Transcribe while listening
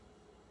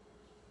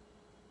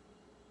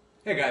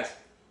Hey guys,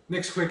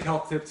 Nick's quick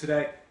health tip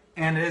today,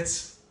 and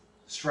it's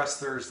Stress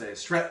Thursdays,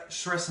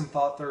 Stress and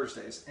Thought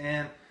Thursdays.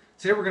 And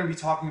today we're going to be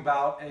talking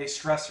about a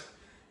stressor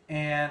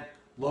and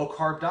low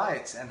carb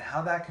diets and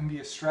how that can be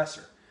a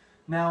stressor.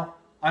 Now,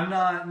 I'm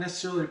not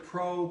necessarily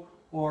pro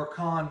or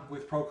con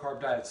with pro carb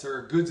diets. There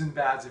are goods and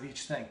bads of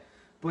each thing.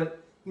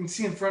 But you can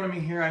see in front of me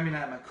here, I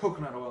have my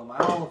coconut oil, my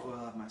olive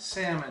oil, my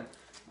salmon,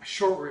 my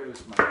short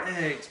ribs, my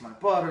eggs, my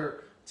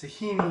butter,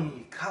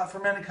 tahini,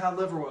 fermented cod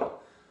liver oil,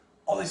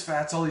 all these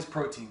fats, all these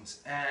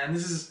proteins, and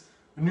this is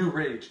a new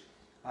rage.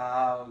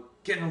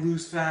 Getting to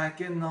lose fat,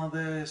 getting all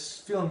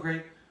this, feeling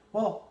great.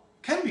 Well,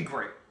 can be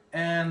great,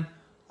 and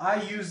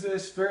I use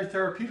this very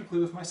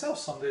therapeutically with myself.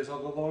 Some days I'll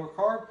go lower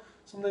carb,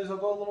 some days I'll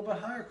go a little bit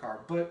higher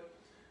carb, but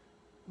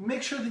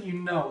make sure that you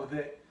know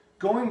that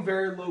going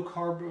very low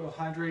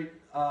carbohydrate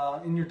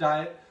in your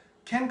diet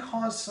can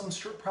cause some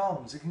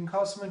problems. It can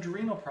cause some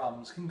adrenal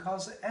problems, it can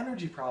cause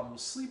energy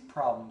problems, sleep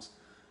problems.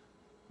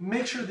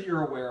 Make sure that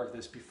you're aware of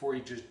this before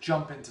you just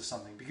jump into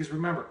something, because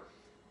remember,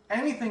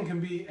 anything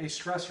can be a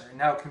stressor. And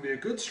now it can be a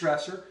good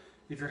stressor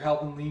if you're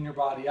helping lean your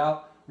body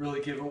out,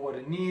 really give it what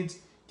it needs,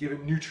 give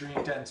it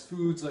nutrient dense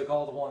foods like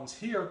all the ones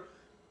here.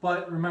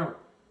 But remember,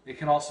 it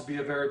can also be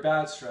a very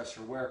bad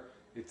stressor where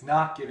it's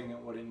not giving it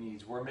what it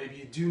needs, where maybe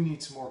you do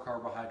need some more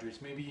carbohydrates,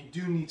 maybe you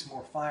do need some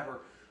more fiber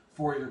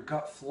for your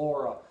gut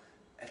flora,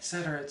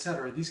 etc.,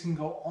 etc. These can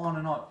go on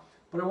and on.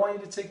 But I want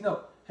you to take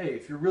note. Hey,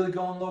 if you're really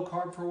going low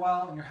carb for a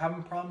while and you're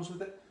having problems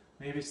with it,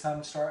 maybe it's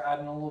time to start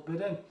adding a little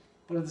bit in.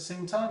 But at the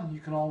same time, you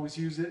can always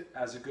use it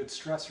as a good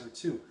stressor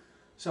too.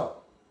 So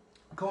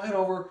go ahead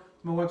over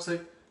to my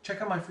website,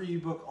 check out my free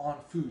ebook on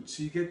food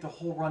so you get the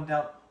whole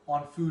rundown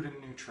on food and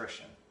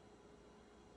nutrition.